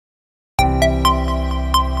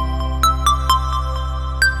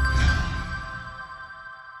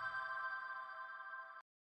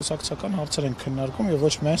Կուսակցական հարցեր են քննարկում եւ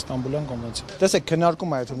ոչ միայն Ստամբուլյան կոնվենցիա։ Տեսեք,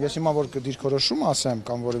 քննարկում է այդում, ես հիմա որ դիրքորոշում ասեմ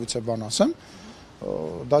կամ որևիցե բան ասեմ,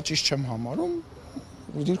 դա ճիշտ չեմ համարում։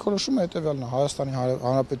 Դիրքորոշումը հետեւյալն է, Հայաստանի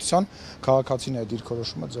Հանրապետության քաղաքացին է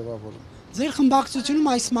դիրքորոշումը ձևավորում։ Ձեր խմբակցությունում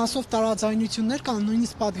այս մասով տարաձայնություններ կան,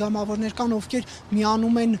 նույնիսկ падգամավորներ կան, ովքեր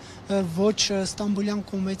միանում են ոչ Ստամբուլյան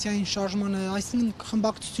կոնվենցիային շարժմանը, այսինքն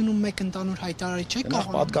խմբակցությունում մեկ ընդանուր հայտարարի չէ՞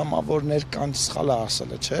 կարող։ Падգամավորներ կան, սխալ է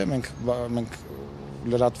ասելը, չէ՞, մենք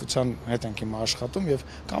լրատվության հետ ենք հիմա աշխատում եւ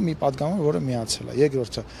կա մի падգամավոր, որը միացել է։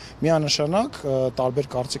 Երկրորդը, միանշանակ տարբեր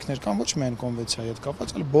կարծիքներ կան ոչ միայն կոնվենցիայի հետ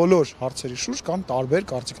կապված, այլ բոլոր հարցերի շուրջ կան տարբեր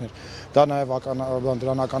կարծիքներ։ Դա նաեւ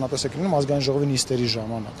դրան ականատես եք լինում ազգային ժողովի նիստերի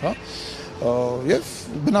ժամանակ, հա։ Եվ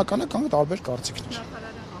բնական է կան տարբեր կարծիքներ։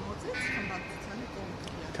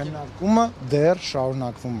 Քննարկումը դեռ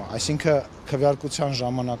շարունակվում է, այսինքն քվեարկության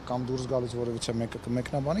ժամանակ կամ դուրս գալուց որևիցե մեկը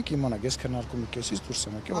կմեկնաբանի, կիմանաք, ես քննարկումի կեսից դուրս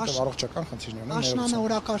եմ եկել, որտեղ առողջական խնդիրներ ունեմ։ Աշնանը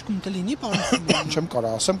օրակարգում կլինի, պարոն Սիմոնյան։ Չեմ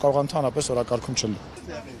կարող ասեմ, կարող ընդհանրապես օրակարգում չլինի։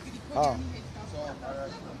 Հա։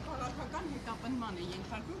 Քաղաքական հետապնդման է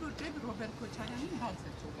ենթարկվում, որտեղ Ռոբերտ Քոչարյանին բաց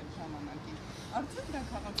է թողել ժամանակին։ Արդյոք դա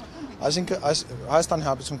քաղաքական Այսինքն Հայաստանի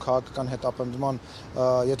Հանրապետություն քաղաքական հետապնդման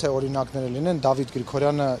եթե օրինակները լինեն, Դավիթ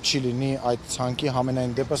Գրիգորյանը չի լինի այդ ցանկի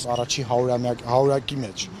համենայն դեպս առաջի 100-ամյակի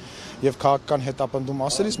մեջ։ Եվ քաղաքական հետապնդում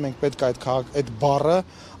ասելիս մենք պետք է այդ բառը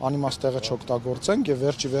անիմաստ տեղը չօգտագործենք եւ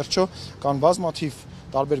վերջի կան բազմաթիվ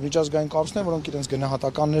տարբեր միջազգային կառույցներ, որոնք իրենց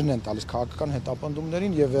գնահատականներն են տալիս քաղաքական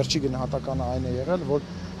հետապնդումներին եւ վերջի գնահատականը այն է եղել, որ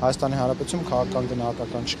Հայաստանի Հանրապետությունում քաղաքական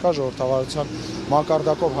գնահատական չկա, ժողովրդավարության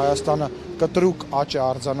մակարդակով Հայաստանը կտրուկ աճ է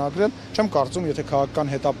արձանագրել։ Չեմ կարծում, եթե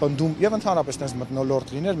քաղաքական հետապնդում եւ ընդհանրապես այնպես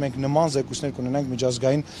մթնոլորտ լիներ, մենք նման զեկույցներ կունենանք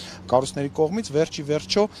միջազգային կառույցների կողմից, վերջի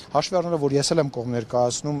հաշվի առնելով, որ ես էլ եմ կողմ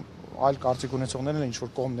ներկայացնում, այլ կարծիք ունեցողներն են ինչ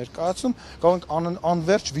որ կողմ ներկայացնում, կարող ենք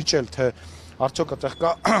անverջ վիճել, թե արդյոք այդտեղ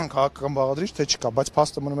կա քաղաքական բաղադրիչ, թե չկա, բայց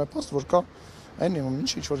փաստը մնում է փաստ, որ կա այն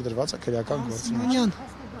ինչ որ դրված է քրեական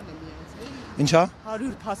գործի։ Ինչա 100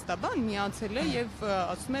 փաստաբան միացել է եւ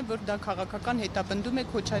ասում է, որ դա քաղաքական հետապնդում է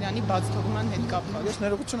Քոչարյանի բաց թողման հետ կապված։ Ես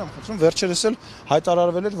ներողություն եմ խնդրում, վերջերս էլ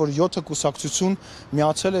հայտարարվել էր, որ 7 կուսակցություն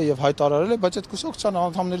միացել է եւ հայտարարել է, բայց այդ կուսակցության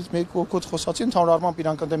անդամներից մի երկու հոգոց խոսացի, ընդհանուր առմամբ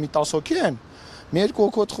իրանք ընդ մի 10 հոգի են։ Մի երկու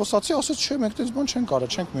հոգոց խոսացի, ասաց, չէ, մենք դες բան չենք կարա,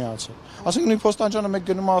 չենք միացել։ Ասենք նույն Փոստանջյանը մեկ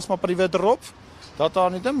գնում է ասում է պրիվետ ռոբ,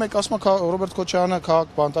 դատարանի դեմ մեկ ասում է Ռոբերտ Քոչարյանը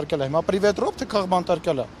քաղբանտարկյալ է։ Հիմա պրիվետ ռոբ թե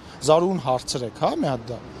քաղբանտարկյալ է։ Զարուհուն հարցրեք, հա, մի հատ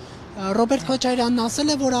դա։ Ռոբերտ Քոչարյանն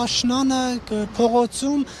ասել է, որ աշնանը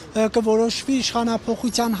փողոցում կորոշվի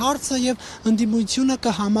իշխանափոխության հարցը եւ ընդդիմությունը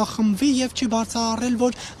կհամախմբվի եւ չի բացառել,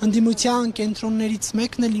 որ ընդդիմության կենտրոններից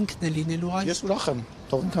մեկն էլ ինքն է լինելու։ Ես ուրախ եմ,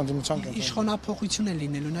 թող ինքն ընդդիմության կենտրոն։ Իշխանափոխություն է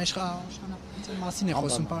լինելու, նա իշխանափոխության մասին է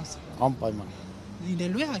խոսում, պարզ։ Անպայման։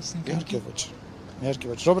 Լինելու է այսինքն։ Իհարկե ոչ։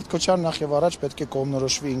 Ռոբերտ Քոչարյանը նախ եւ առաջ պետք է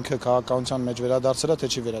կողմնորոշվի ինքը քաղաքականության մեջ վերադարձելա, թե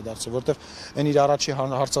չի վերադարձել, որտեվ այն իր առաջի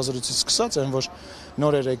հարցազրույցից սկսած այն, որ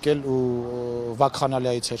նոր էր եկել ու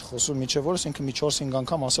վակխանալիայից էր խոսում, միջև որս ինքը մի 4-5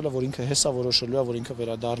 անգամ ասել է, որ ինքը հեսա որոշելու է, որ ինքը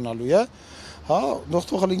վերադառնալու է, հա,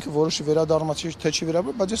 թողել ինքը որոշի վերադառնալ, թե չի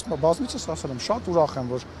վերաբերել, բայց ես բազմիցս ասել եմ, շատ ուրախ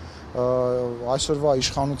եմ, որ այսօրվա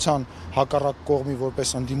իշխանության հակառակ կողմի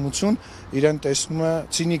որպես ընդդիմություն իրեն տեսնում է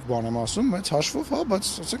ցինիկ բան եմ ասում, մեծ հաշվով, հա,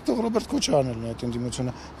 բայց ասեք թող Ռոբերտ Քոչարյանն լինի այդ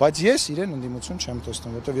ընդդիմությունը, բայց ես իրեն ընդդիմություն չեմ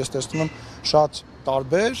տեսնում, որովհետև ես տեսնում եմ շատ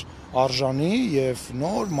տարբեր արժանի եւ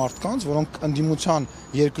նոր մարդկանց, որոնք ընդդիմության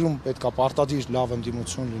երկրում պետքա պարտադիր լավ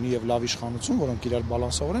ընդդիմություն լինի եւ լավ իշխանություն, որոնք իրար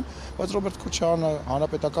բալանսավորեն, բայց Ռոբերտ Քոչարյանը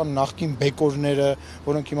հանրապետական նախկին բեկորները,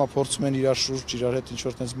 որոնք հիմա փորձում են իրար շուրջ իրար հետ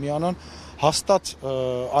ինչ-որ տես միանան, հաստատ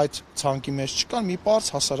այդ ցանկի մեջ չկան մի պարզ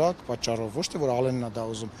հասարակ պատճառով, ոչ թե որ Ալենն է դա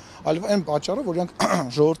ուզում, այլ այն պատճառով, որ իրանք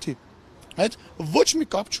ժողովրդի հետ ոչ մի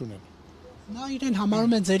կապ չունեն։ Նա իրեն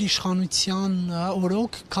համարում է ձեր իշխանության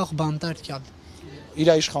օրոք քաղբանտարկյալ։ Իր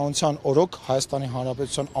իշխանության օրոք Հայաստանի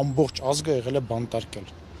Հանրապետության ամբողջ ազգը եղել է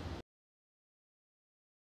բանտարկել։